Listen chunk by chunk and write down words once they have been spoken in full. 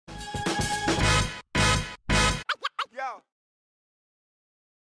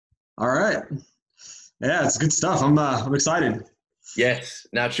All right. Yeah, it's good stuff. I'm excited. Yes,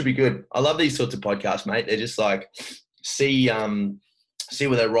 no, it should be good. I love these sorts of podcasts, mate. They're just like see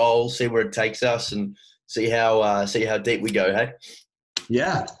where they roll, see where it takes us, and see how deep we go. Hey.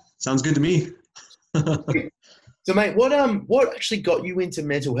 Yeah, sounds good to me. So, mate, what actually got you into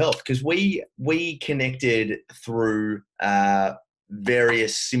mental health? Because we connected through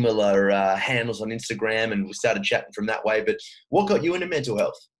various similar handles on Instagram, and we started chatting from that way. But what got you into mental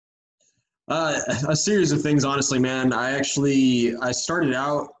health? A series of things, honestly, man. I started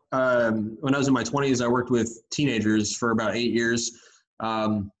out when I was in my 20s. I worked with teenagers for about 8 years,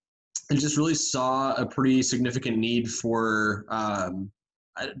 and just really saw a pretty significant need for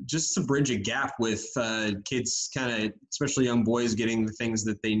just to bridge a gap with kids, kind of, especially young boys, getting the things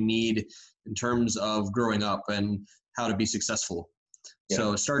that they need in terms of growing up and how to be successful. Yeah.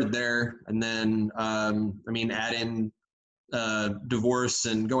 So started there, and then add in divorce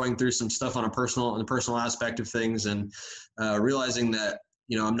and going through some stuff on the personal aspect of things, and realizing that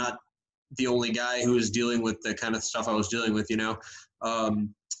I'm not the only guy who is dealing with the kind of stuff I was dealing with,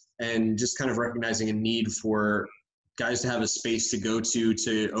 and just kind of recognizing a need for guys to have a space to go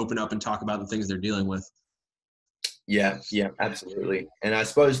to open up and talk about the things they're dealing with. Yeah, absolutely. And I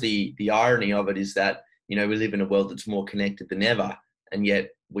suppose the irony of it is that we live in a world that's more connected than ever, and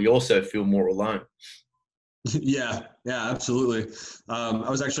yet we also feel more alone. Yeah, absolutely. I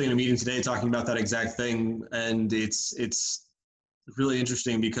was actually in a meeting today talking about that exact thing, and it's really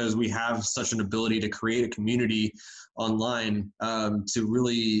interesting because we have such an ability to create a community online, to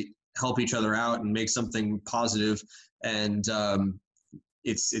really help each other out and make something positive. And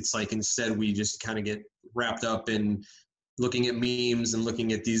it's like, instead we just kind of get wrapped up in looking at memes and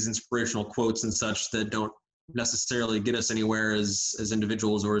looking at these inspirational quotes and such that don't necessarily get us anywhere as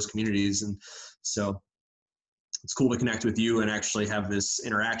individuals or as communities. And so it's cool to connect with you and actually have this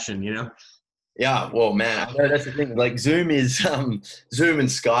interaction, Yeah, well, man, I know that's the thing. Like Zoom is Zoom and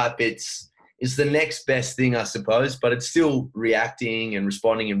Skype. It's the next best thing, I suppose, but it's still reacting and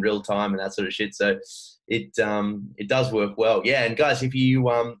responding in real time and that sort of shit. So it does work well. Yeah, and guys, if you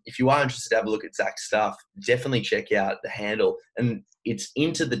are interested to have a look at Zach's stuff, definitely check out the handle. And it's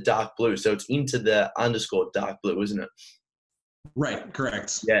Into the Dark Blue, so it's Into the _ Dark Blue, isn't it? Right,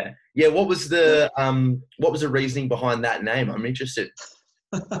 correct. Yeah. What was the reasoning behind that name? I'm interested.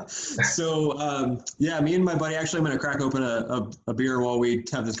 So me and my buddy, actually, I'm going to crack open a beer while we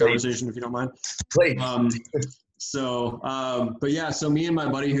have this conversation, if you don't mind. Please. So me and my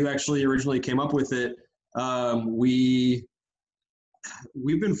buddy, who actually originally came up with it, we've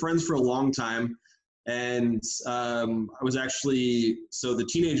been friends for a long time. And I was actually, so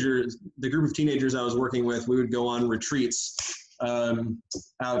the group of teenagers I was working with, we would go on retreats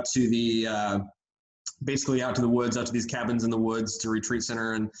out to the basically out to the woods, out to these cabins in the woods, to retreat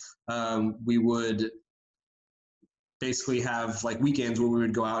center. And we would basically have like weekends where we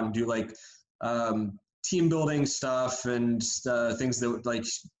would go out and do like team building stuff and things that would like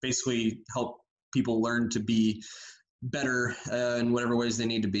basically help people learn to be better in whatever ways they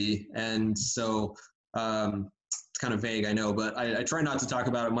need to be. And so it's kind of vague, I know, but I try not to talk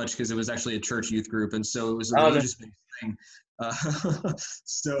about it much because it was actually a church youth group. And so it was a religious thing.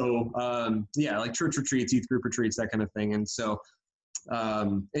 Like church retreats, youth group retreats, that kind of thing. And so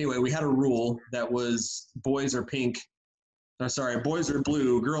anyway, we had a rule that was boys are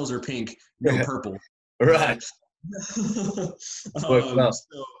blue, girls are pink, no purple. Right. So,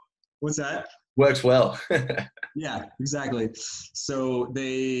 what's that? Works well. Yeah, exactly. So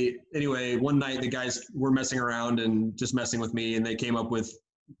one night the guys were messing around and just messing with me, and they came up with,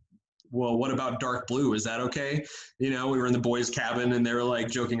 well, what about dark blue? Is that okay? We were in the boys' cabin and they were like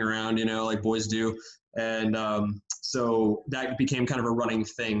joking around, like boys do. And so that became kind of a running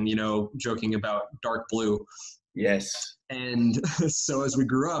thing, joking about dark blue. Yes. And so as we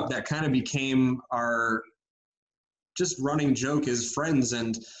grew up, that kind of became our just running joke as friends.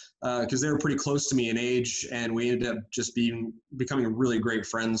 And because they were pretty close to me in age, and we ended up just becoming really great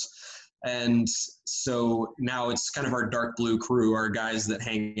friends. And so now it's kind of our dark blue crew, our guys that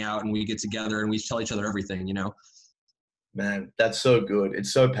hang out and we get together and we tell each other everything, Man, that's so good.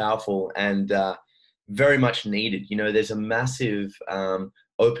 It's so powerful and very much needed. There's a massive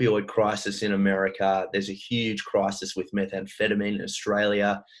opioid crisis in America. There's a huge crisis with methamphetamine in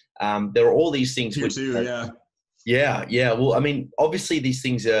Australia. There are all these things. Here too, yeah. Yeah. Well, I mean, obviously these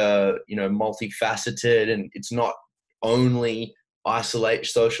things are, multifaceted, and it's not only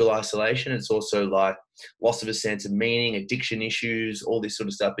social isolation. It's also like loss of a sense of meaning, addiction issues, all this sort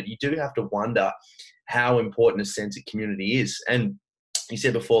of stuff. But you do have to wonder how important a sense of community is. And you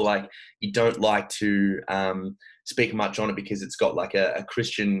said before, like, you don't like to speak much on it because it's got like a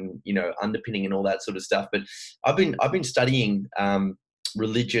Christian, underpinning and all that sort of stuff. But I've been studying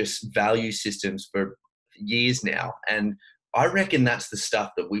religious value systems for years now, and I reckon that's the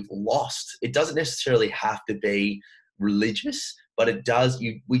stuff that we've lost. It doesn't necessarily have to be religious, but it does.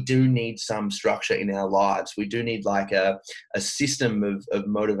 We do need some structure in our lives. We do need like a system of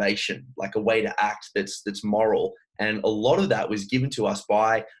motivation, like a way to act that's moral. And a lot of that was given to us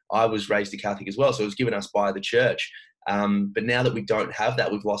by, I was raised a Catholic as well, so it was given us by the church. But now that we don't have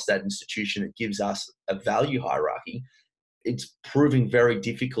that, we've lost that institution that gives us a value hierarchy. It's proving very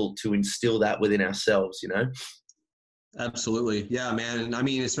difficult to instill that within ourselves, Absolutely. Yeah, man. And I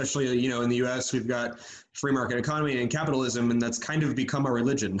mean, especially, in the US, we've got free market economy and capitalism, and that's kind of become a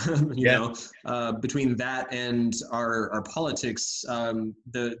religion, between that and our politics,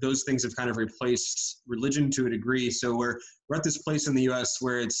 those things have kind of replaced religion to a degree. So we're at this place in the US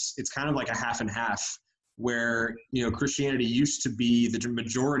where it's kind of like a half and half, where, Christianity used to be the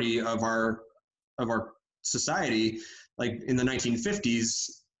majority of our society. Like in the 1950s,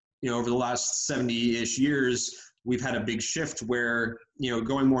 over the last 70-ish years, we've had a big shift where,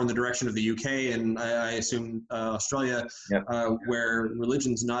 going more in the direction of the UK and I assume Australia, where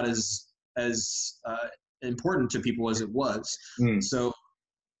religion's not as important to people as it was. So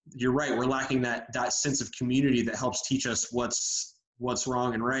you're right. We're lacking that sense of community that helps teach us what's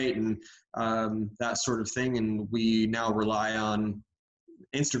wrong and right and that sort of thing. And we now rely on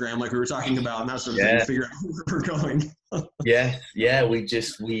Instagram, like we were talking about, and that sort of thing, to figure out where we're going.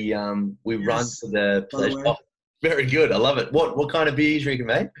 We run to the pleasure. Oh, very good. I love it. What kind of beer are you drinking,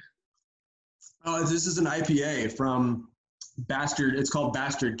 mate? Oh, this is an IPA from Bastard. It's called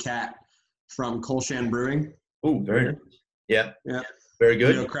Bastard Cat from Coalescing Brewing. Oh, very nice. Yeah. Very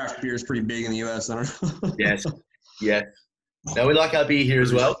good. Craft beer is pretty big in the US. I don't know. Yes. Now we like our beer here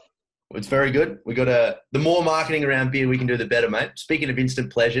as well. It's very good. We got the more marketing around beer we can do, the better, mate. Speaking of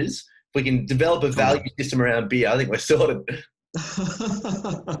instant pleasures, if we can develop a value system around beer, I think we're sorted.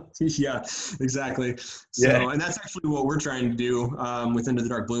 Yeah, exactly. So, and that's actually what we're trying to do with Into the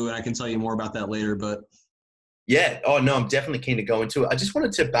Dark Blue, and I can tell you more about that later. But I'm definitely keen to go into it. I just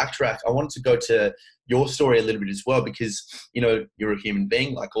wanted to backtrack. I wanted to go to your story a little bit as well, because you're a human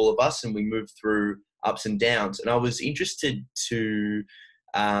being like all of us, and we move through ups and downs. And I was interested to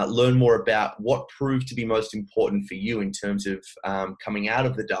learn more about what proved to be most important for you in terms of coming out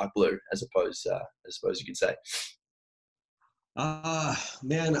of the dark blue, I suppose you could say.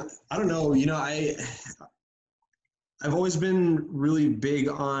 Man, I don't know. I've always been really big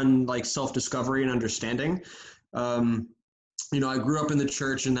on like self-discovery and understanding. I grew up in the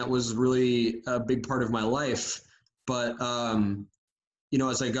church, and that was really a big part of my life. But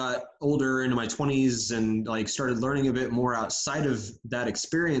as I got older into my 20s and like started learning a bit more outside of that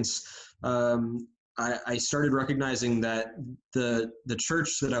experience, I started recognizing that the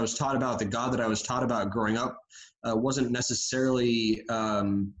church that I was taught about, the God that I was taught about growing up, wasn't necessarily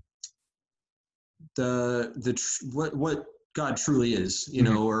what God truly is,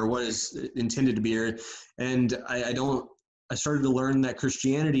 or what is intended to be. And I started to learn that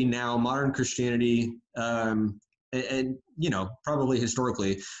Christianity now, modern Christianity, and probably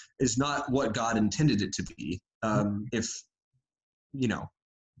historically, is not what God intended it to be. If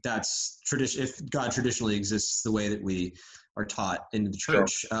that's tradition, if God traditionally exists the way that we are taught in the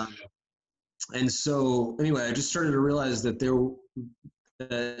church. Sure. And so anyway, I just started to realize that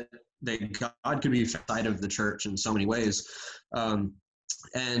that God could be outside of the church in so many ways.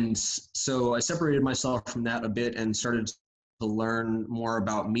 And so I separated myself from that a bit and started to learn more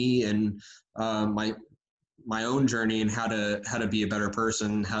about me and my own journey and how to be a better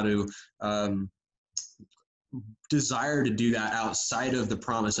person, how to desire to do that outside of the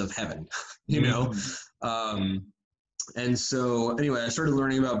promise of heaven, and so anyway, I started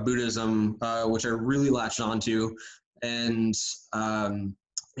learning about Buddhism, which I really latched onto, and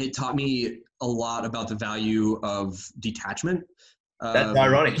it taught me a lot about the value of detachment. That's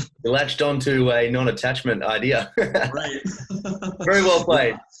ironic. You latched onto a non-attachment idea. Right. Very well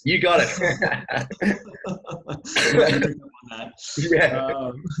played. You got it.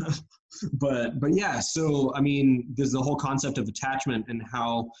 But yeah, so I mean, there's the whole concept of attachment and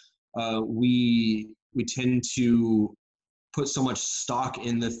how we tend to put so much stock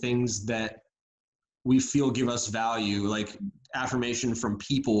in the things that we feel give us value, like affirmation from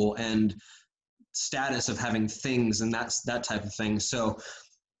people and status of having things and that type of thing. So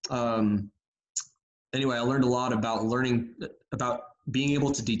anyway, I learned a lot about being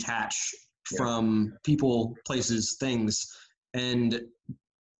able to detach from people, places, things, and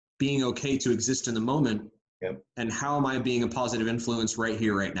being okay to exist in the moment. And how am I being a positive influence right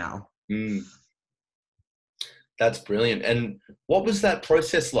here, right now? That's brilliant. And what was that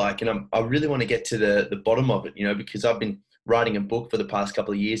process like? And I really want to get to the bottom of it, because I've been writing a book for the past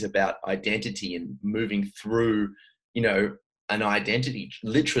couple of years about identity and moving through, an identity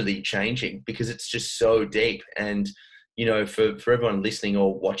literally changing, because it's just so deep. And, for everyone listening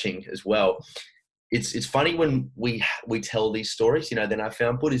or watching as well, it's funny when we tell these stories, then I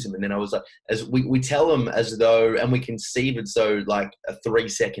found Buddhism, and then I was like, as we tell them as though, and we conceive it so like a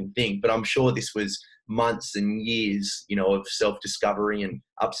 3-second thing, but I'm sure this was months and years, of self-discovery and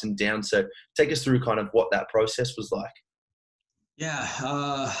ups and downs. So take us through kind of what that process was like. Yeah.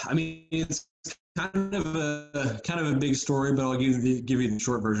 I mean, it's kind of a big story, but I'll give you the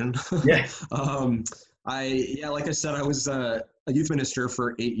short version. Yeah. Like I said, I was a youth minister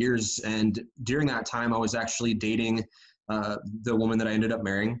for 8 years, and during that time, I was actually dating the woman that I ended up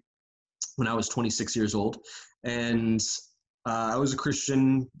marrying when I was 26 years old, and I was a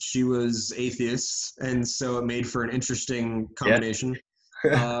Christian. She was atheist, and so it made for an interesting combination.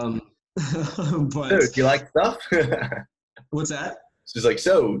 Yeah. But So, do you like stuff? What's that? She's like,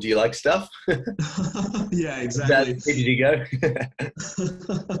 so do you like stuff? Yeah, exactly. Where did you go?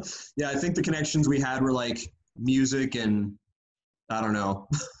 Yeah, I think the connections we had were like music and I don't know,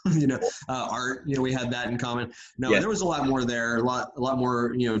 art. We had that in common. No, Yeah. There was a lot more there, a lot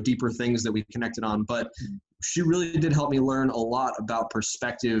more, deeper things that we connected on. But she really did help me learn a lot about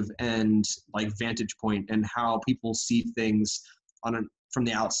perspective and like vantage point and how people see things from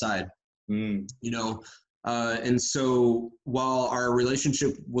the outside. And so while our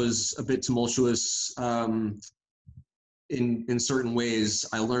relationship was a bit tumultuous in certain ways,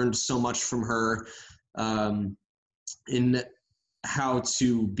 I learned so much from her in how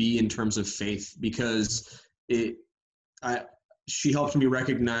to be in terms of faith, because she helped me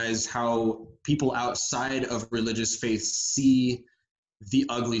recognize how people outside of religious faith see the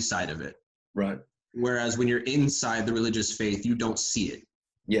ugly side of it. Right. Whereas when you're inside the religious faith, you don't see it.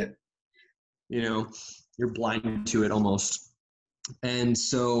 Yeah. You're blind to it almost. And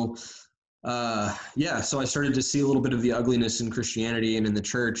so, so I started to see a little bit of the ugliness in Christianity and in the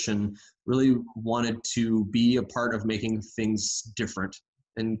church, and really wanted to be a part of making things different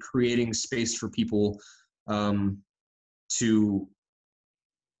and creating space for people to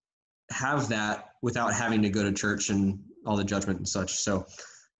have that without having to go to church and all the judgment and such. So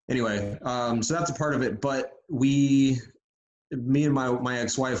anyway, so that's a part of it. But me and my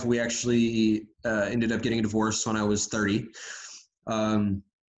ex-wife, we actually ended up getting a divorce when I was 30.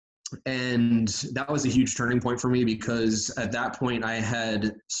 And that was a huge turning point for me, because at that point I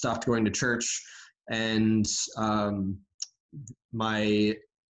had stopped going to church, and my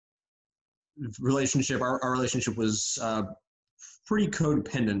relationship, our relationship was pretty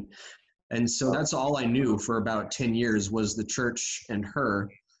codependent. And so that's all I knew for about 10 years was the church and her.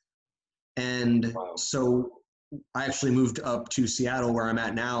 And so I actually moved up to Seattle, where I'm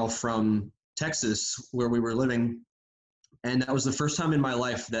at now, from Texas, where we were living. And that was the first time in my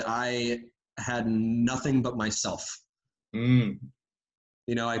life that I had nothing but myself. I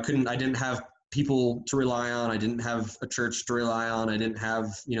didn't have people to rely on. I didn't have a church to rely on. I didn't have,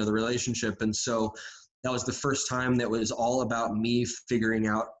 the relationship. And so that was the first time that was all about me figuring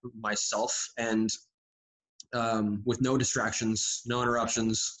out myself, and with no distractions, no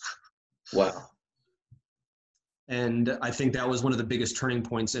interruptions. Wow. And I think that was one of the biggest turning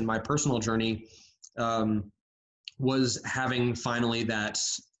points in my personal journey, was having finally that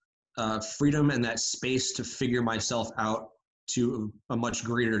freedom and that space to figure myself out to a much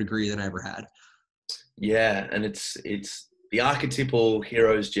greater degree than I ever had. Yeah, and it's the archetypal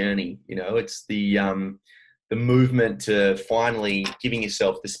hero's journey. It's the movement to finally giving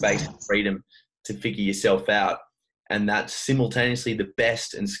yourself the space and freedom to figure yourself out, and that's simultaneously the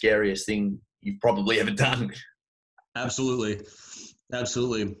best and scariest thing you've probably ever done. Absolutely.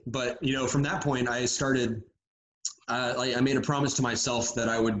 But from that point, I started. I made a promise to myself that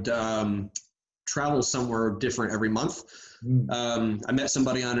I would travel somewhere different every month. I met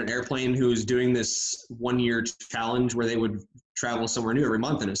somebody on an airplane who was doing this 1-year challenge where they would travel somewhere new every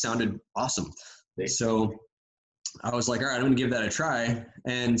month, and it sounded awesome. So I was like, all right, I'm going to give that a try.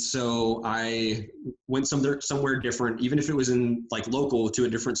 And so I went somewhere different, even if it was in like local, to a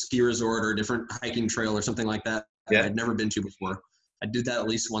different ski resort or a different hiking trail or something like that. Yeah. I'd never been to before. I did that at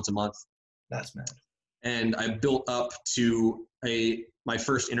least once a month. That's mad. And I built up to my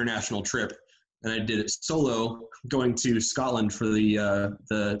first international trip, and I did it solo, going to Scotland for the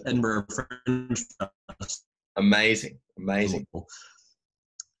Edinburgh Fringe Fest. Amazing.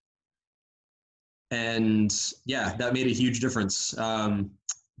 And yeah, that made a huge difference. It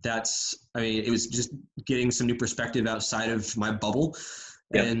was just getting some new perspective outside of my bubble,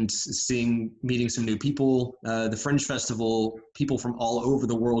 and meeting some new people. The Fringe Festival, people from all over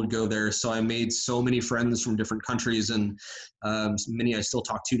the world go there. So I made so many friends from different countries, and many I still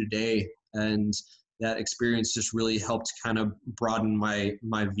talk to today. And that experience just really helped kind of broaden my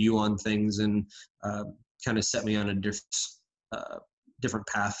view on things, and kind of set me on a different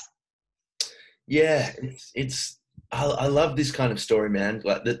path. Yeah, I love this kind of story, man.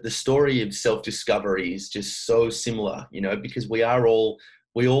 Like the story of self-discovery is just so similar, you know, because we all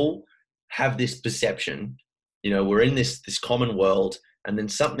have this perception, you know, we're in this common world, and then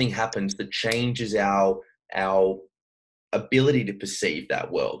something happens that changes our ability to perceive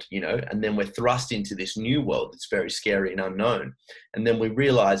that world, you know, and then we're thrust into this new world that's very scary and unknown. And then we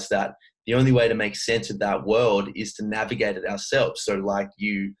realize that the only way to make sense of that world is to navigate it ourselves. So like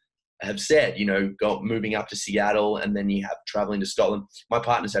you have said, you know, moving up to Seattle, and then you have traveling to Scotland. My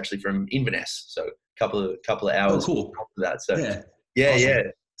partner's actually from Inverness, so a couple of hours. Oh, cool. After that. So yeah. Awesome. Yeah.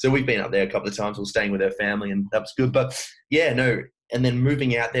 So we've been up there a couple of times. We're staying with her family, and that was good. But yeah, no. And then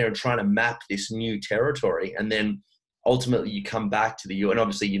moving out there and trying to map this new territory, and then ultimately you come back to the U. And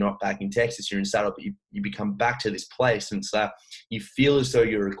obviously you're not back in Texas, you're in Seattle, but you become back to this place, and it's like you feel as though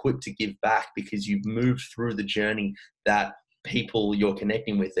you're equipped to give back because you've moved through the journey that people you're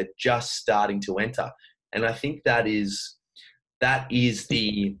connecting with are just starting to enter. And I think that is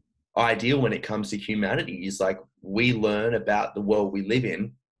the ideal when it comes to humanity, is like we learn about the world we live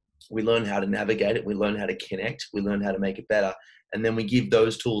in, we learn how to navigate it, we learn how to connect, we learn how to make it better, and then we give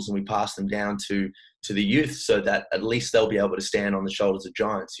those tools and we pass them down to the youth, so that at least they'll be able to stand on the shoulders of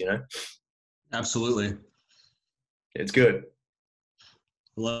giants, you know? Absolutely. It's good.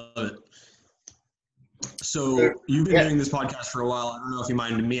 Love it. So you've been doing this podcast for a while. I don't know if you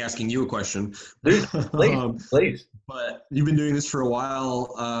mind me asking you a question. Dude, please. But you've been doing this for a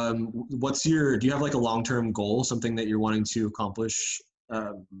while. Do you have like a long-term goal, something that you're wanting to accomplish?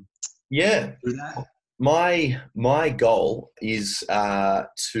 Yeah. Through that? My goal is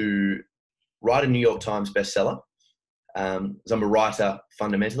to write a New York Times bestseller. 'Cause I'm a writer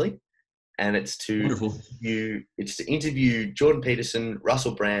fundamentally, and it's to interview Jordan Peterson,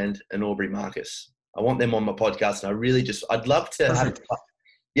 Russell Brand, and Aubrey Marcus. I want them on my podcast, and I'd love to Perfect.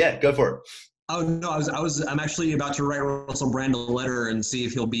 Yeah, go for it. Oh no, I'm actually about to write Russell Brand a letter and see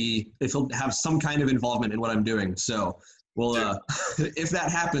if he'll have some kind of involvement in what I'm doing. So, well, if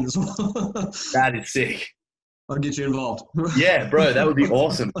that happens, that is sick. I'll get you involved. Yeah, bro, that would be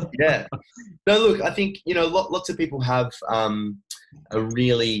awesome. Yeah. No, look, I think, you know, lots of people have a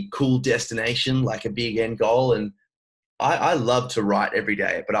really cool destination, like a big end goal, and I love to write every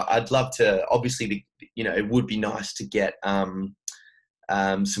day, but I'd love to, obviously, you know, it would be nice to get some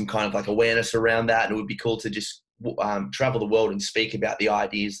kind of like awareness around that. And it would be cool to just travel the world and speak about the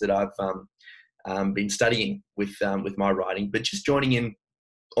ideas that I've been studying with my writing, but just joining in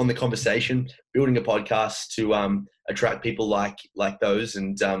on the conversation, building a podcast to attract people like those,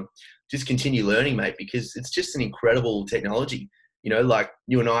 and just continue learning, mate, because it's just an incredible technology. You know, like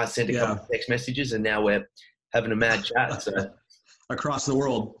you and I sent a couple of text messages, and now we're having a mad chat. So. Across the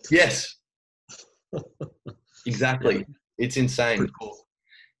world. Yes. Exactly. Yeah. It's insane. Pretty cool.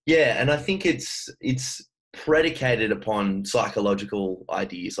 Yeah, and I think it's predicated upon psychological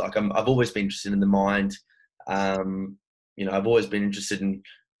ideas. Like I've always been interested in the mind. You know, I've always been interested in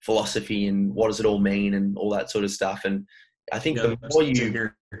philosophy and what does it all mean and all that sort of stuff. And I think the more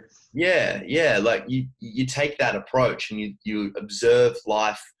like you take that approach and you observe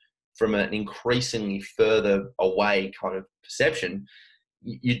life from an increasingly further away kind of perception,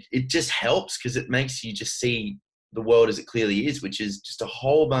 it just helps, because it makes you just see the world as it clearly is, which is just a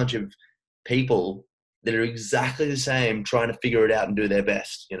whole bunch of people that are exactly the same, trying to figure it out and do their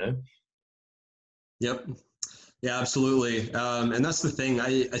best, you know? Yep. Yeah, absolutely. And that's the thing.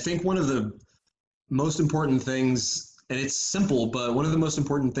 I think one of the most important things, and it's simple, but one of the most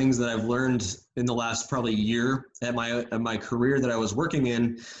important things that I've learned in the last probably year at my career that I was working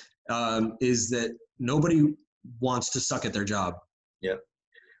in, is that nobody wants to suck at their job. Yeah.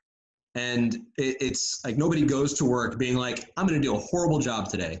 And it's like nobody goes to work being like, I'm going to do a horrible job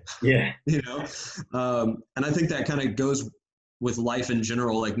today. Yeah. You know? And I think that kind of goes with life in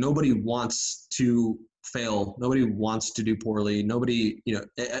general. Like nobody wants to fail. Nobody wants to do poorly. Nobody, you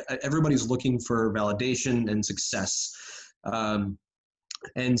know, everybody's looking for validation and success.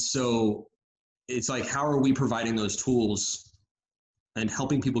 And so it's like, how are we providing those tools and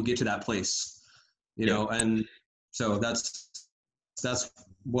helping people get to that place, you know? And so that's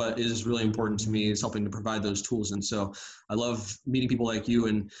what is really important to me, is helping to provide those tools. And so I love meeting people like you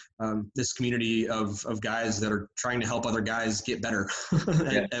and this community of guys that are trying to help other guys get better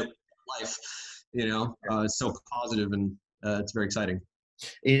at life. You know, it's so positive, and it's very exciting.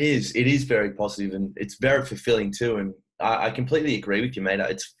 It is very positive, and it's very fulfilling too. And I completely agree with you, mate.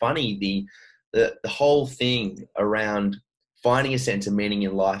 It's funny, the whole thing around finding a sense of meaning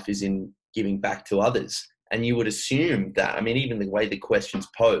in life is in giving back to others. And you would assume that, I mean, even the way the question's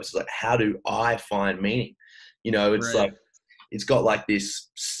posed, like, how do I find meaning? You know, it's Right. like, it's got like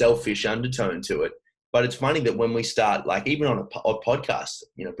this selfish undertone to it. But it's funny that when we start, like, even on a podcast,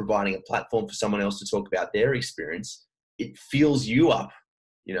 you know, providing a platform for someone else to talk about their experience, it fills you up,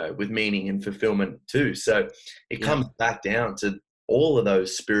 you know, with meaning and fulfillment too. So it comes back down to all of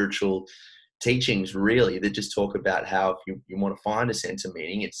those spiritual teachings, really, that just talk about how if you want to find a sense of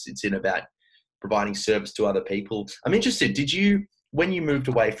meaning, it's in about providing service to other people. I'm interested, when you moved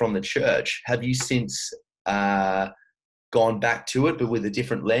away from the church, have you since gone back to it, but with a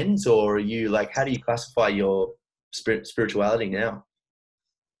different lens, or are you like, how do you classify your spirituality now?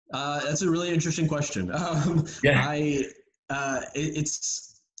 That's a really interesting question. Yeah. I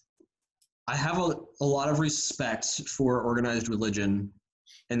have a lot of respect for organized religion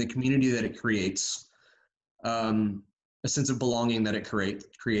and the community that it creates, a sense of belonging that it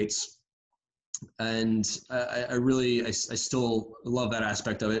creates. And I still love that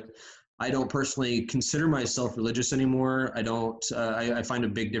aspect of it. I don't personally consider myself religious anymore. I find a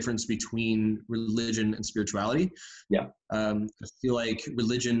big difference between religion and spirituality. Yeah. I feel like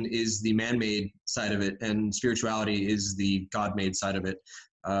religion is the man-made side of it, and spirituality is the God-made side of it.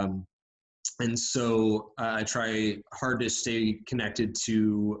 And so I try hard to stay connected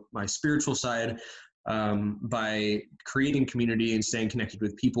to my spiritual side by creating community and staying connected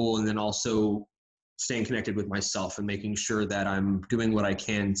with people, and then also staying connected with myself and making sure that I'm doing what I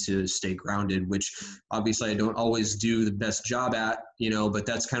can to stay grounded, which obviously I don't always do the best job at, you know, but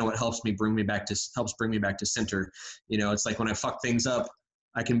that's kind of what helps bring me back to center. You know, it's like when I fuck things up,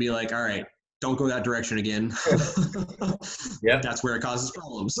 I can be like, all right, don't go that direction again. Yeah. That's where it causes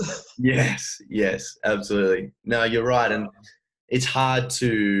problems. Yes, absolutely. No, you're right. And it's hard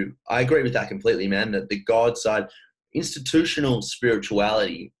I agree with that completely, man, that the God side, institutional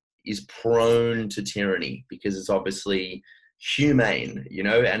spirituality is prone to tyranny because it's obviously humane, you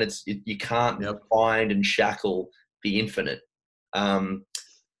know, and you can't find and shackle the infinite.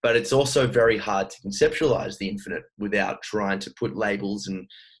 But it's also very hard to conceptualize the infinite without trying to put labels and,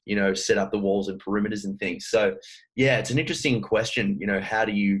 you know, set up the walls and perimeters and things. So yeah, it's an interesting question, you know, how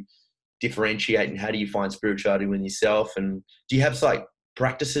do you differentiate and how do you find spirituality within yourself? And do you have like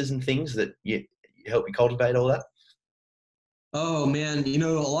practices and things that you help you cultivate all that? Oh man, you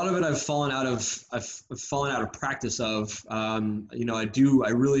know, a lot of it I've fallen out of practice of. You know, I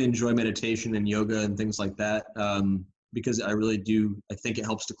really enjoy meditation and yoga and things like that, because I really do. I think it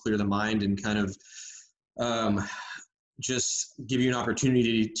helps to clear the mind and kind of just give you an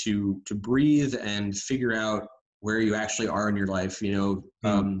opportunity to breathe and figure out where you actually are in your life. You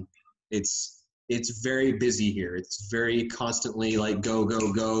know, it's very busy here. It's very constantly like go,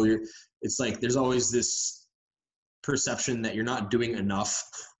 go, go. It's like there's always this perception that you're not doing enough,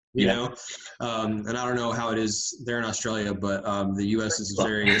 you know? And I don't know how it is there in Australia, but the US is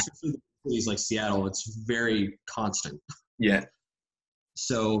very, especially cities like Seattle, it's very constant. Yeah.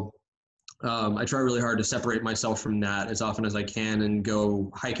 So I try really hard to separate myself from that as often as I can and go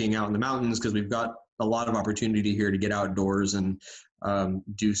hiking out in the mountains, because we've got a lot of opportunity here to get outdoors and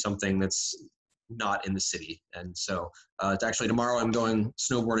do something that's not in the city. And so it's actually tomorrow I'm going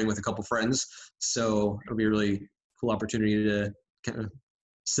snowboarding with a couple friends. So it'll be a really cool opportunity to kind of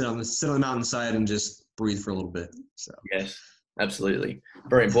sit on the mountainside and just breathe for a little bit. So yes, absolutely.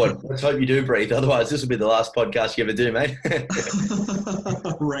 Very important. Let's hope you do breathe. Otherwise, this will be the last podcast you ever do, mate.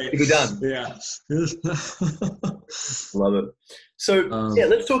 Right. We're done. Yeah. Love it. So yeah,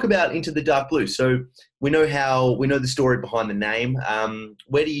 let's talk about Into the Dark Blue. So we know the story behind the name.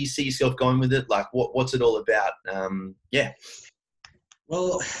 Where do you see yourself going with it? Like what's it all about? Yeah.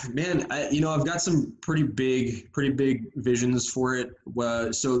 Well, man, I've got some pretty big visions for it.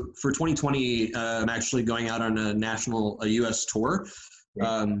 So for 2020, I'm actually going out on a U.S. tour,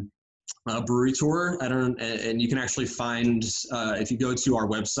 a brewery tour. And you can actually find, if you go to our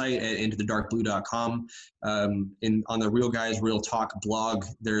website at intothedarkblue.com, on the Real Guys Real Talk blog,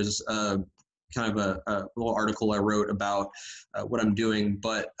 there's kind of a little article I wrote about what I'm doing.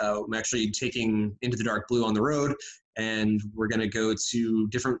 But I'm actually taking Into the Dark Blue on the road. And we're going to go to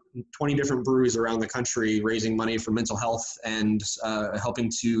 20 different breweries around the country, raising money for mental health and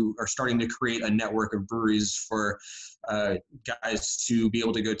starting to create a network of breweries for guys to be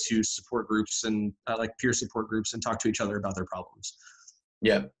able to go to support groups and like peer support groups and talk to each other about their problems.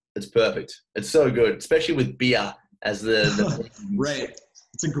 Yeah, it's perfect. It's so good, especially with beer as the right.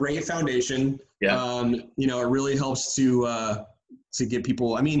 It's a great foundation. Yeah. It really helps to to get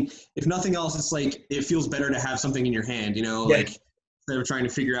people. I mean, if nothing else, it's like it feels better to have something in your hand, you know, Yeah. like instead of trying to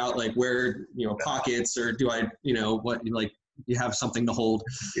figure out like where, you know, pockets or do I, you know, what, like you have something to hold.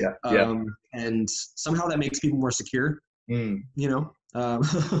 Yeah. Yeah. And somehow that makes people more secure, you know. I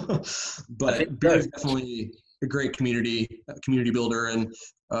think But beer so. is definitely a great community builder. And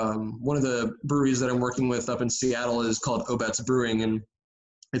one of the breweries that I'm working with up in Seattle is called Obet's Brewing, and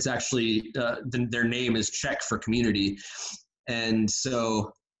it's actually their name is Czech for community. And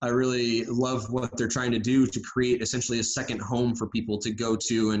so I really love what they're trying to do to create essentially a second home for people to go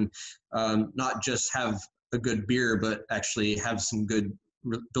to, and not just have a good beer, but actually have some good,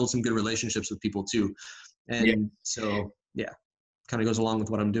 build some good relationships with people too. And so, yeah, kind of goes along with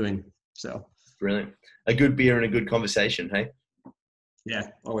what I'm doing. So Brilliant. A good beer and a good conversation, hey? yeah,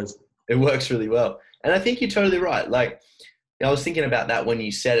 always. It works really well. And I think you're totally right. Like, I was thinking about that when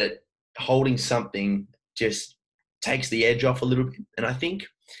you said it, holding something just takes the edge off a little bit. And I think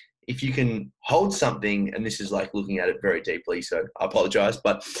if you can hold something, and this is like looking at it very deeply, so I apologize,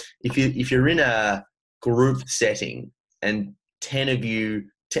 but if you're in a group setting and 10 of you,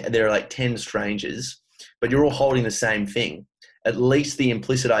 there are like 10 strangers, but you're all holding the same thing, at least the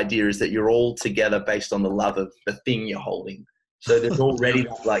implicit idea is that you're all together based on the love of the thing you're holding. So there's already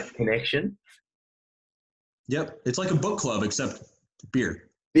that like connection. Yep. It's like a book club, except beer.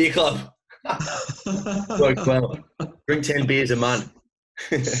 Beer club. Works well. Drink 10 beers a month.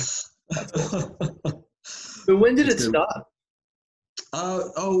 That's awesome. So when did it start?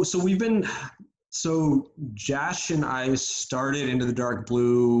 So Josh and I started Into the Dark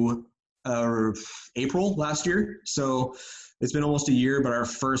Blue April last year. So it's been almost a year, but our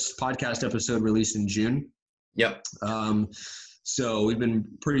first podcast episode released in June. Yep. So we've been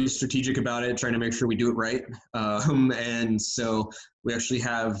pretty strategic about it, trying to make sure we do it right. And so we actually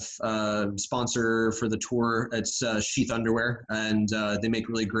have a sponsor for the tour. It's Sheath Underwear, and they make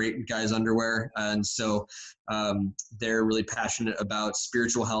really great guys' underwear. And so they're really passionate about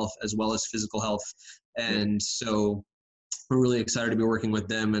spiritual health as well as physical health. And so we're really excited to be working with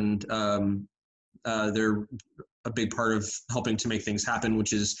them. And they're a big part of helping to make things happen,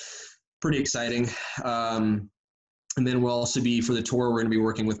 which is pretty exciting. And then we'll also be, for the tour, we're going to be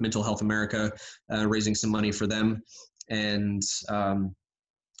working with Mental Health America, raising some money for them. And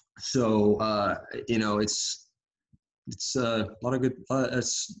you know, it's a lot of good,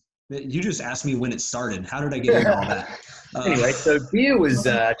 you just asked me when it started. How did I get into all that? Anyway, so beer was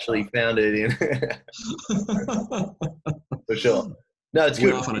actually founded in, for sure. No, it's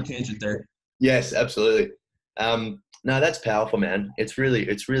good. Went off on a tangent there. Yes, absolutely. No, that's powerful, man. It's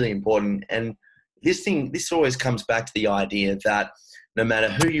really important. And this always comes back to the idea that no matter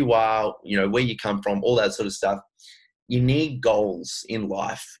who you are, you know, where you come from, all that sort of stuff, you need goals in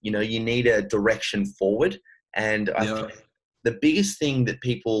life. You know, you need a direction forward. And I think the biggest thing that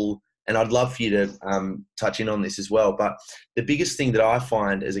people, and I'd love for you to touch in on this as well, but the biggest thing that I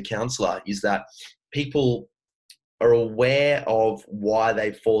find as a counsellor is that people are aware of why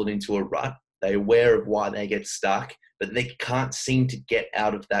they've fallen into a rut. They're aware of why they get stuck, but they can't seem to get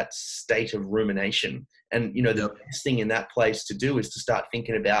out of that state of rumination. And, you know, the best thing in that place to do is to start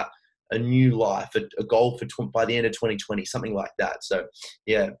thinking about a new life, a goal for by the end of 2020, something like that. So,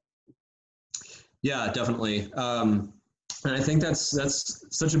 yeah. Yeah, definitely. And I think that's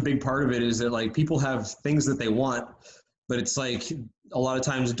such a big part of it, is that like people have things that they want, but it's like a lot of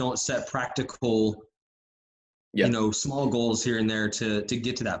times don't set practical, you know, small goals here and there to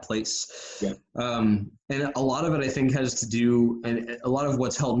get to that place. Yeah. And a lot of it, I think, has to do, and a lot of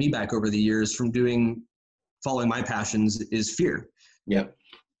what's held me back over the years from following my passions is fear. Yeah.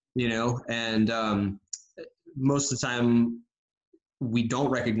 You know, and most of the time we don't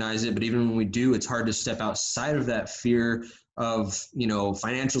recognize it, but even when we do, it's hard to step outside of that fear of, you know,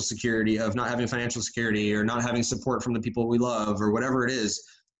 financial security, of not having financial security or not having support from the people we love or whatever it is.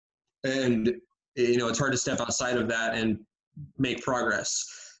 And, you know, it's hard to step outside of that and make progress.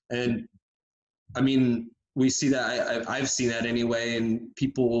 And I mean, we see that, I've seen that anyway, in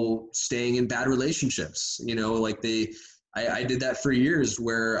people staying in bad relationships, you know, like I did that for years,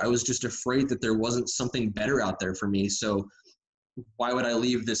 where I was just afraid that there wasn't something better out there for me. So why would I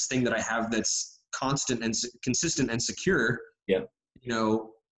leave this thing that I have that's constant and consistent and secure? Yeah. You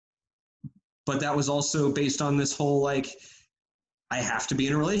know, but that was also based on this whole, like, I have to be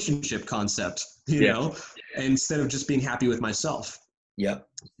in a relationship concept, you know, instead of just being happy with myself. Yeah.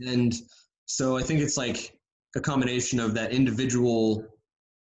 And so I think it's like a combination of that individual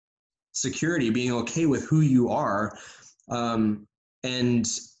security, being okay with who you are, and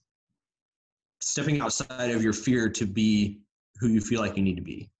stepping outside of your fear to be who you feel like you need to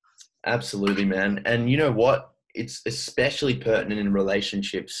be. Absolutely, man. And you know what? it's especially pertinent in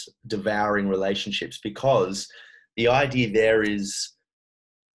relationships, devouring relationships, because the idea there is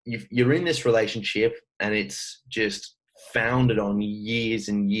you're in this relationship and it's just founded on years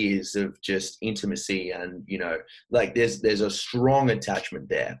and years of just intimacy, and like there's a strong attachment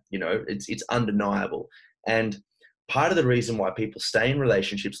there. It's undeniable. And part of the reason why people stay in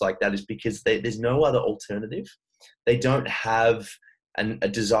relationships like that is because there's no other alternative. They don't have a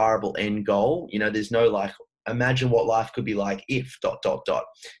desirable end goal. There's no like, imagine what life could be like if ...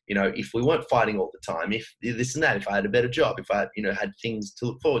 if we weren't fighting all the time, if this and that, if I had a better job, if I had things to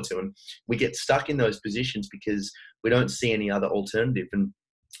look forward to. And we get stuck in those positions because we don't see any other alternative. And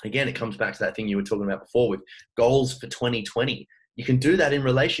again, it comes back to that thing you were talking about before with goals for 2020. You can do that in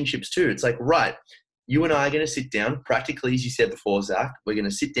relationships too. It's like, right, you and I are going to sit down, practically, as you said before, Zach, we're going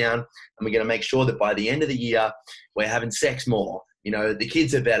to sit down and we're going to make sure that by the end of the year, we're having sex more, the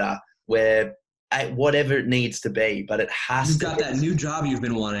kids are better, we're at whatever it needs to be, but it has to. You've got that new job you've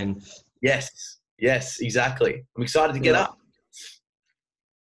been wanting. Yes, exactly. I'm excited to get up.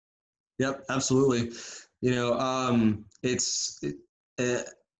 Yep, absolutely.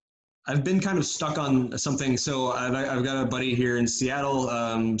 I've been kind of stuck on something. So I've got a buddy here in Seattle.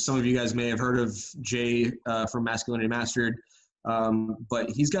 Some of you guys may have heard of Jay from Masculinity Mastered. But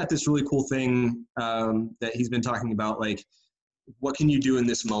he's got this really cool thing that he's been talking about, like, what can you do in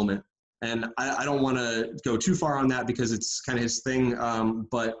this moment? And I don't want to go too far on that because it's kind of his thing.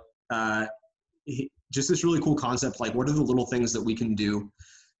 But just this really cool concept, like, what are the little things that we can do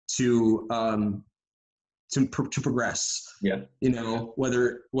to progress? Yeah.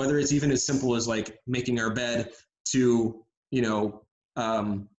 Whether it's even as simple as like making our bed, to,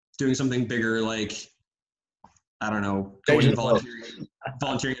 doing something bigger, like, I don't know, going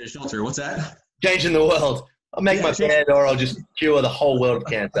volunteering at a shelter. What's that? Changing the world. I'll make my bed, or I'll just cure the whole world of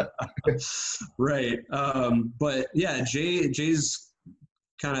cancer. Right. But yeah, Jay's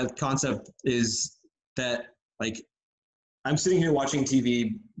kind of concept is that, like, I'm sitting here watching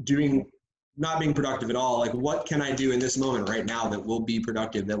TV, not being productive at all. Like, what can I do in this moment right now that will be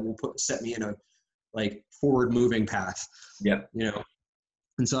productive, that will set me in a, like, forward moving path? Yeah.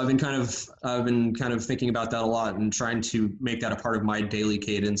 And so I've been kind of thinking about that a lot and trying to make that a part of my daily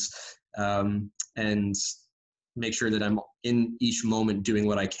cadence, and make sure that I'm in each moment doing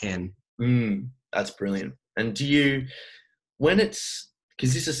what I can. That's brilliant. And because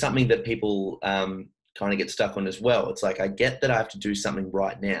this is something that people kind of get stuck on as well. It's like, I get that I have to do something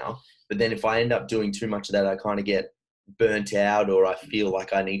right now, but then if I end up doing too much of that, I kind of get burnt out, or I feel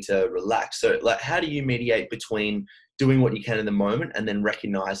like I need to relax. So, like, how do you mediate between doing what you can in the moment and then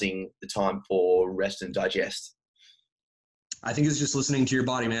recognizing the time for rest and digest? I think it's just listening to your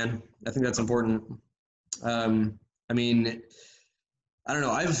body, man. I think that's important. I mean, I don't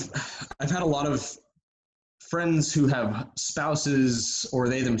know. I've had a lot of friends who have spouses, or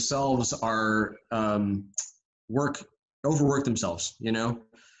they themselves are overwork themselves.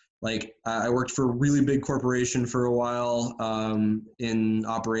 Like, I worked for a really big corporation for a while in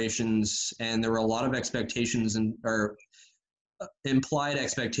operations, and there were a lot of expectations or implied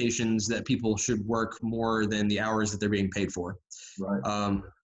expectations that people should work more than the hours that they're being paid for. Right.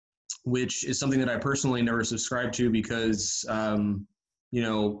 Which is something that I personally never subscribed to, because,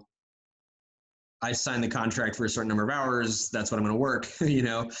 I signed the contract for a certain number of hours. That's what I'm going to work,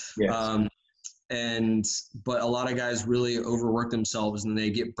 Yes. But a lot of guys really overwork themselves, and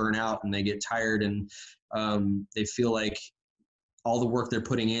they get burnt out and they get tired, and they feel like all the work they're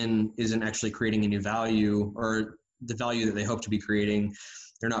putting in isn't actually creating any value, or the value that they hope to be creating.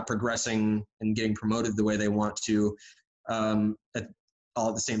 They're not progressing and getting promoted the way they want to.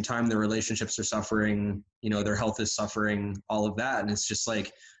 At the same time, their relationships are suffering, their health is suffering, all of that. And it's just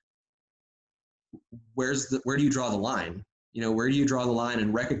like, where do you draw the line? Where do you draw the line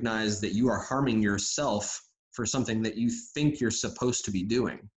and recognize that you are harming yourself for something that you think you're supposed to be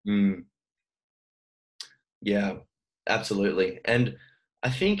doing? Yeah, absolutely. And I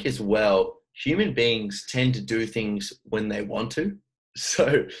think as well, human beings tend to do things when they want to.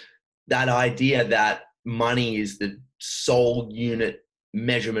 So that idea that money is the sole unit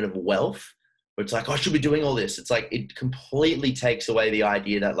measurement of wealth, where it's like, I should be doing all this. It's like, it completely takes away the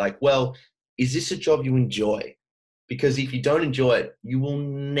idea that, like, well, is this a job you enjoy? Because if you don't enjoy it, you will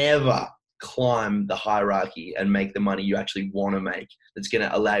never climb the hierarchy and make the money you actually want to make, that's going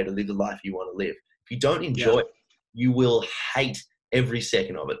to allow you to live the life you want to live. If you don't enjoy it, you will hate every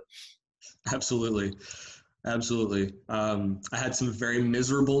second of it. Absolutely. I had some very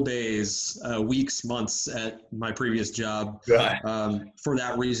miserable days, weeks, months at my previous job, for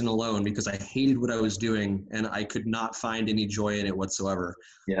that reason alone, because I hated what I was doing and I could not find any joy in it whatsoever.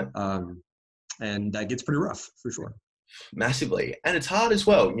 Yeah. And that gets pretty rough for sure. Massively. And it's hard as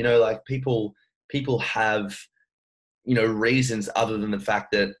well. You know, like people have, you know, reasons other than the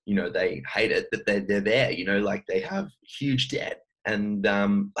fact that, you know, they hate it, that they're there, you know, like they have huge debt and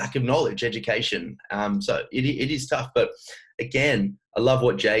lack of knowledge, education. So it is tough. But again, I love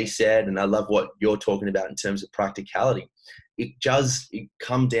what Jay said, and I love what you're talking about in terms of practicality. It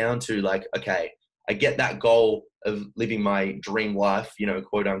come down to like, okay, I get that goal of living my dream life, you know,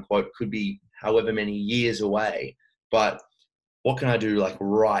 quote unquote, could be however many years away. But what can I do like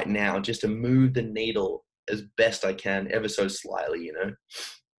right now just to move the needle as best I can, ever so slightly, you know?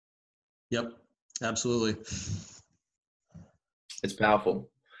 Yep, absolutely. It's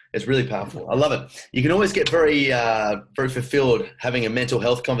powerful. It's really powerful. I love it. You can always get very fulfilled having a mental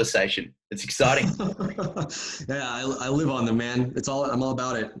health conversation. It's exciting. Yeah, I live on them, man. I'm all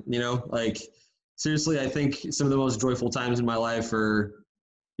about it. You know, like seriously, I think some of the most joyful times in my life are,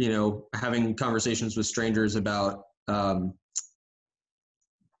 you know, having conversations with strangers about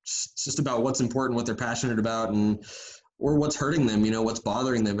just about what's important, what they're passionate about, and or what's hurting them, you know, what's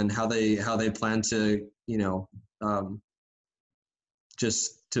bothering them, and how they plan to, you know,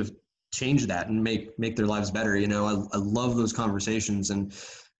 just to change that and make their lives better. You know, I love those conversations, and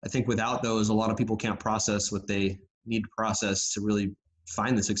I think without those, a lot of people can't process what they need to process to really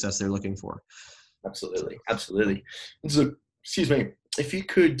find the success they're looking for. Absolutely, absolutely. So, excuse me, if you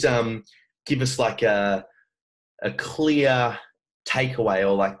could give us like a clear takeaway,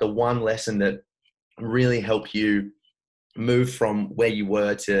 or like the one lesson that really helped you move from where you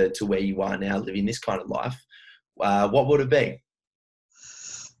were to where you are now, living this kind of life, what would it be?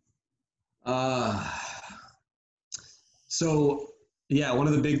 So yeah, one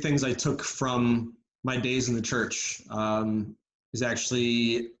of the big things I took from my days in the church is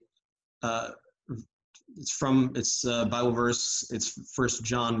actually it's a Bible verse. It's 1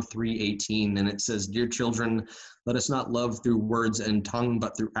 John 3:18, and it says, "Dear children, let us not love through words and tongue,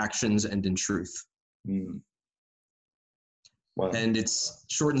 but through actions and in truth." Mm. Wow. And it's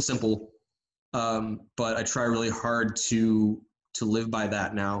short and simple, but I try really hard to live by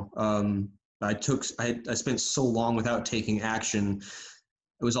that now. I spent so long without taking action.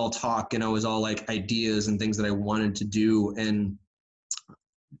 It was all talk, and it was all like ideas and things that I wanted to do, and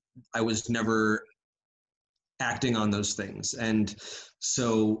I was never acting on those things. And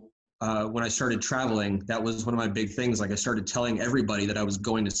so when I started traveling, that was one of my big things. Like I started telling everybody that I was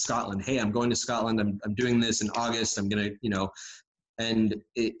going to Scotland. Hey, I'm going to Scotland. I'm doing this in August. I'm going to, you know, and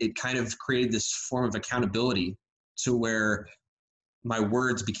it kind of created this form of accountability to where my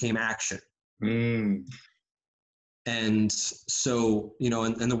words became action. Mm. And so, you know,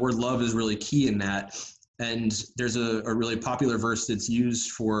 and the word love is really key in that. And there's a really popular verse that's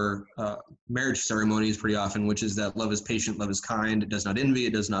used for marriage ceremonies pretty often, which is that love is patient, love is kind, it does not envy,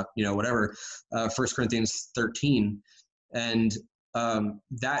 it does not, you know, whatever, 1 Corinthians 13. And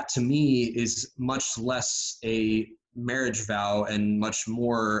that to me is much less a marriage vow and much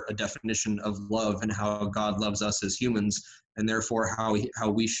more a definition of love and how God loves us as humans, and therefore how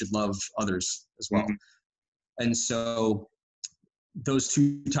we should love others as well. Mm-hmm. And so those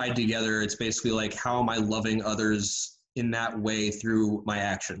two tied together, it's basically like, how am I loving others in that way through my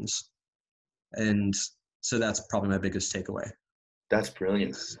actions? And so that's probably my biggest takeaway. That's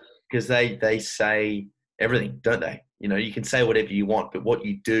brilliant, because they say everything, don't they? You know, you can say whatever you want, but what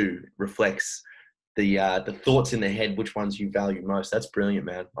you do reflects the thoughts in the head, which ones you value most. That's brilliant,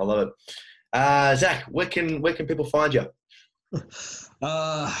 man. I love it. Zach, where can people find you?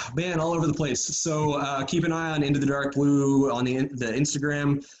 Man, all over the place. So keep an eye on Into the Dark Blue on the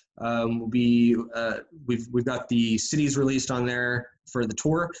Instagram. We've got the cities released on there for the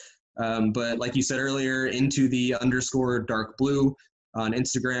tour. But like you said earlier, into the _dark blue on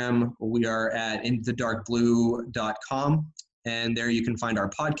Instagram. We are at intothedarkblue.com, and there you can find our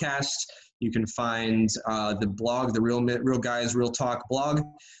podcast. You can find the blog, the Real Guys Real Talk blog.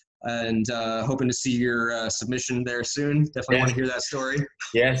 And hoping to see your submission there soon. Definitely want to hear that story.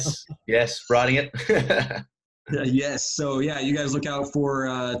 Yes, writing it. Yes. So yeah, you guys look out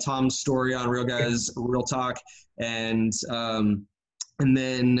for Tom's story on Real Guys Real Talk, and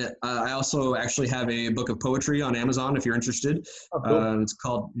then I also actually have a book of poetry on Amazon if you're interested. Oh, cool. It's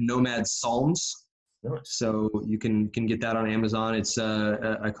called Nomad Psalms. Nice. So you can get that on Amazon. It's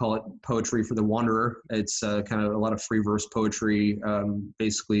I call it Poetry for the Wanderer. It's kind of a lot of free verse poetry,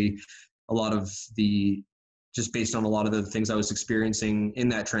 basically a lot of just based on a lot of the things I was experiencing in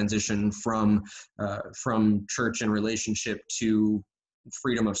that transition from church and relationship to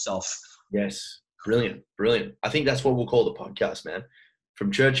freedom of self. Yes, brilliant. I think that's what we'll call the podcast, man.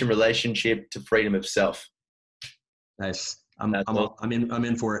 From church and relationship to freedom of self. Nice. I'm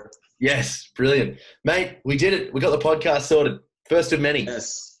in for it. Yes, brilliant. Mate, we did it. We got the podcast sorted. First of many.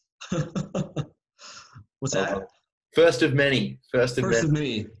 Yes. What's I that? love it. First of many. First of First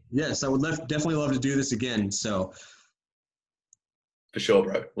many. of many. Yes, I would definitely love to do this again. So For sure,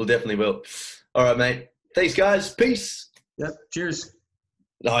 bro. We'll definitely will. All right, mate. Thanks, guys. Peace. yep. Cheers.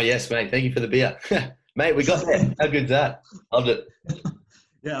 Oh, yes, mate. Thank you for the beer. Mate, we got there. How good's that? Loved it.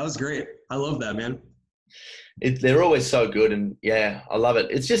 Yeah, that was great. I love that, man. They're always so good, and yeah, I love it.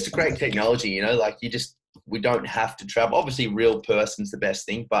 It's just a great technology, you know, like we don't have to travel. Obviously, real person's the best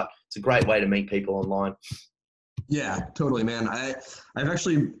thing, but it's a great way to meet people online. Yeah, totally, man. I've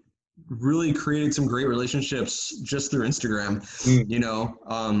actually really created some great relationships just through Instagram. You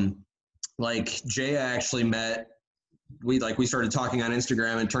know, like Jay, I actually met. We started talking on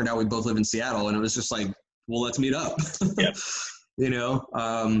Instagram, and it turned out we both live in Seattle, and it was just like, well, let's meet up. Yeah. You know,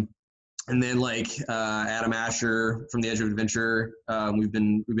 and then like Adam Asher from the Edge of Adventure, we've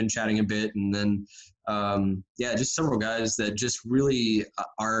been chatting a bit, and then yeah, just several guys that just really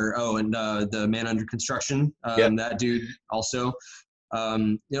are. Oh, and the man under construction, that dude also.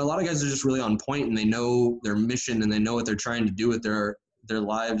 You know, a lot of guys are just really on point, and they know their mission, and they know what they're trying to do with their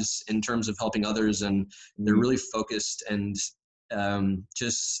lives in terms of helping others, and they're really focused and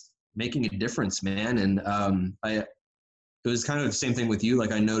just making a difference, man. And it was kind of the same thing with you.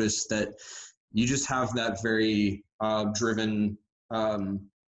 Like, I noticed that you just have that very driven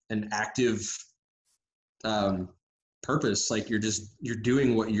and active purpose. Like, you're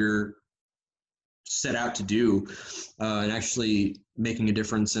doing what you're set out to do, and actually making a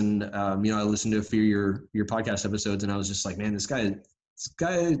difference. And you know, I listened to a few of your podcast episodes, and I was just like, man, this guy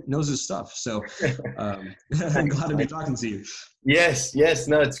knows his stuff. So I'm glad to be talking to you. Yes.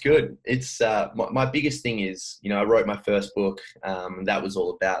 No, it's good. It's my biggest thing is, you know, I wrote my first book. That was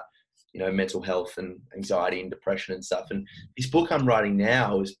all about, you know, mental health and anxiety and depression and stuff. And this book I'm writing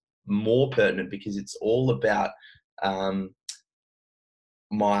now is more pertinent because it's all about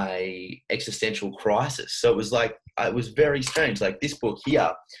my existential crisis. So it was very strange. Like, this book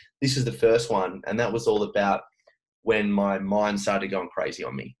here, this is the first one, and that was all about when my mind started going crazy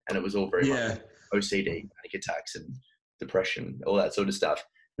on me, and it was all very much OCD, panic attacks, and depression, all that sort of stuff.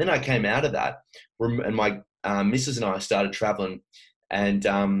 Then I came out of that, and my missus and I started traveling, and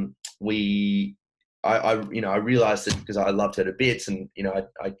I realized that because I loved her to bits, and you know,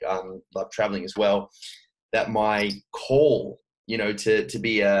 I love traveling as well, that my call, you know, to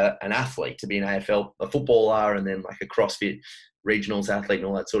be an athlete, to be an AFL, a footballer, and then like a CrossFit regionals athlete and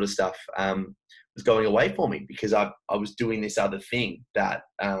all that sort of stuff, was going away for me because I was doing this other thing that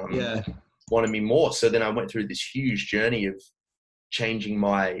wanted me more. So then I went through this huge journey of changing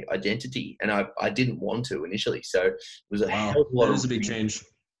my identity, and I didn't want to initially. So it was a hell of a lot. That was a big change.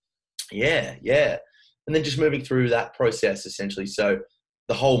 Yeah. And then just moving through that process, essentially. So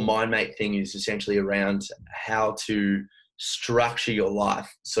the whole MindMate thing is essentially around how to structure your life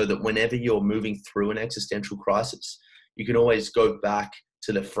so that whenever you're moving through an existential crisis, you can always go back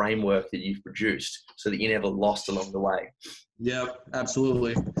to the framework that you've produced so that you're never lost along the way. Yeah,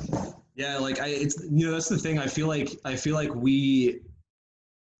 absolutely. Yeah. Like it's, you know, that's the thing. I feel like we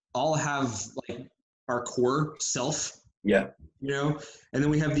all have like our core self, Yeah. you know, and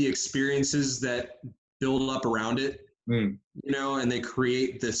then we have the experiences that build up around it, you know, and they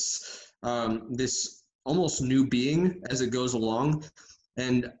create this, this almost new being as it goes along.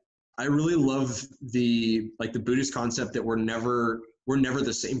 And I really love the Buddhist concept that we're never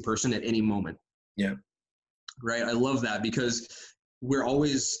the same person at any moment. Yeah. Right. I love that because we're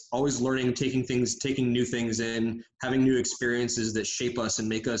always learning, taking new things in, having new experiences that shape us and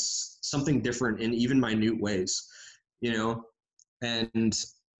make us something different in even minute ways, you know? And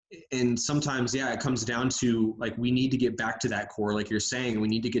sometimes, yeah, it comes down to like, we need to get back to that core. Like you're saying, we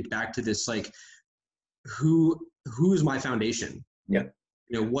need to get back to this, like, who is my foundation? Yeah.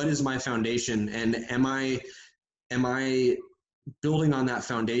 You know, what is my foundation? And am I building on that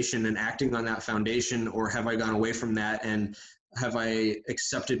foundation and acting on that foundation, or have I gone away from that and have I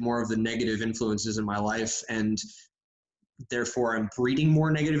accepted more of the negative influences in my life, and therefore I'm breeding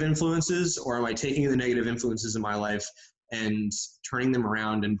more negative influences? Or am I taking the negative influences in my life and turning them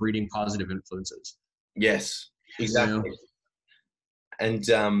around and breeding positive influences? Yes, exactly. You know?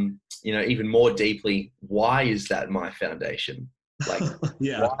 And, you know, even more deeply, why is that my foundation? Like,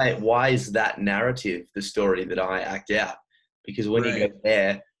 yeah. why is that narrative the story that I act out? Because when you go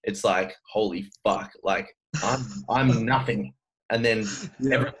there, it's like, holy fuck, like I'm nothing. And then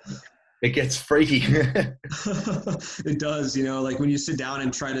it gets freaky. It does, you know, like when you sit down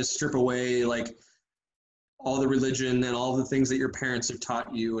and try to strip away like all the religion and all the things that your parents have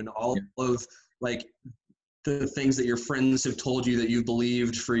taught you and all of like the things that your friends have told you that you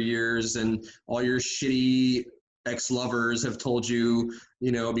believed for years, and all your shitty ex-lovers have told you,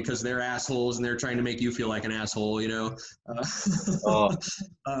 you know, because they're assholes and they're trying to make you feel like an asshole, you know. Oh.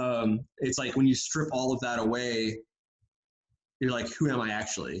 It's like when you strip all of that away, you're like, who am I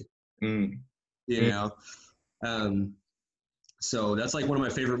actually? Mm. You know? So that's like one of my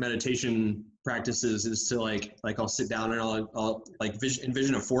favorite meditation practices, is to like I'll sit down and I'll like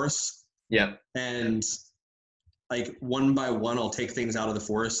envision a forest. Yeah. And like one by one, I'll take things out of the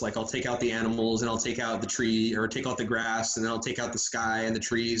forest. Like I'll take out the animals, and I'll take out the tree, or take out the grass, and then I'll take out the sky and the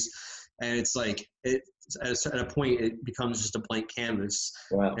trees. And it's like, at a point, it becomes just a blank canvas.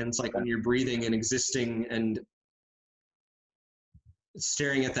 Wow. And it's like when you're breathing and existing and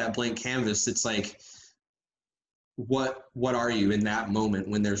staring at that blank canvas, it's like, what are you in that moment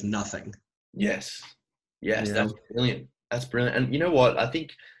when there's nothing? Yes. Yes. Yeah. That's brilliant. That's brilliant. And you know what? I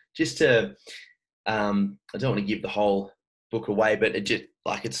think just to, I don't want to give the whole book away, but it just,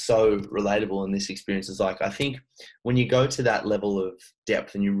 like, it's so relatable in this experience. Is like, I think when you go to that level of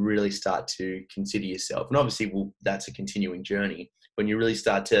depth and you really start to consider yourself, and obviously, well, that's a continuing journey, when you really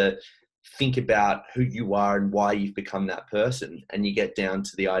start to think about who you are and why you've become that person, and you get down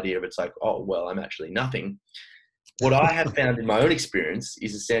to the idea of, it's like, oh, well, I'm actually nothing. What I have found in my own experience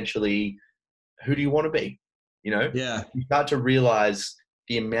is essentially, who do you want to be? You know, Yeah. You start to realize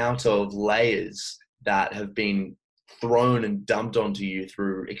the amount of layers that have been thrown and dumped onto you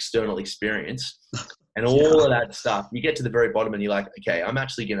through external experience and all of that stuff. You get to the very bottom and you're like, okay, I'm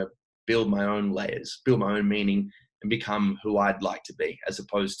actually going to build my own layers, build my own meaning, and become who I'd like to be, as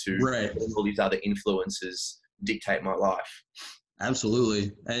opposed to all these other influences dictate my life.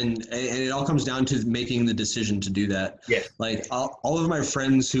 Absolutely. And it all comes down to making the decision to do that. Yeah. Like all of my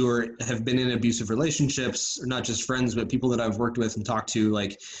friends who have been in abusive relationships, or not just friends, but people that I've worked with and talked to,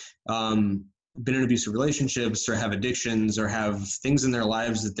 like, been in abusive relationships, or have addictions, or have things in their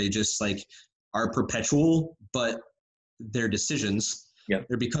lives that they just like are perpetual, but they're decisions. Yeah.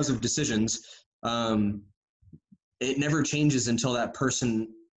 They're because of decisions. It never changes until that person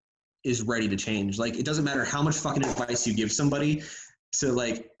is ready to change. Like, it doesn't matter how much fucking advice you give somebody to,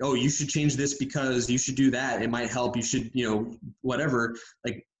 like, oh, you should change this because you should do that, it might help, you should, you know, whatever.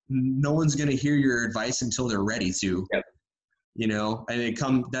 Like, no one's going to hear your advice until they're ready to. Yep. You know, and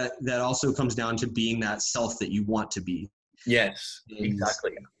that also comes down to being that self that you want to be. Yes,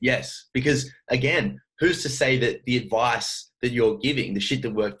 exactly. Yes, because again, who's to say that the advice that you're giving, the shit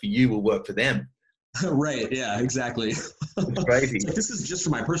that worked for you, will work for them? Right. Yeah, exactly. It's crazy. Like, this is just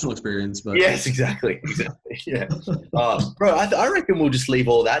from my personal experience, but yes, exactly. Yeah. Bro, I reckon we'll just leave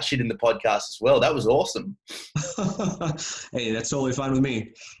all that shit in the podcast as well. That was awesome. Hey, that's totally fine with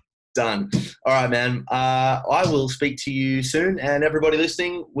me. Done. All right, man. I will speak to you soon, and everybody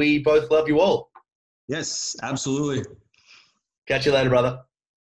listening, we both love you all. Yes, absolutely. Catch you later, brother.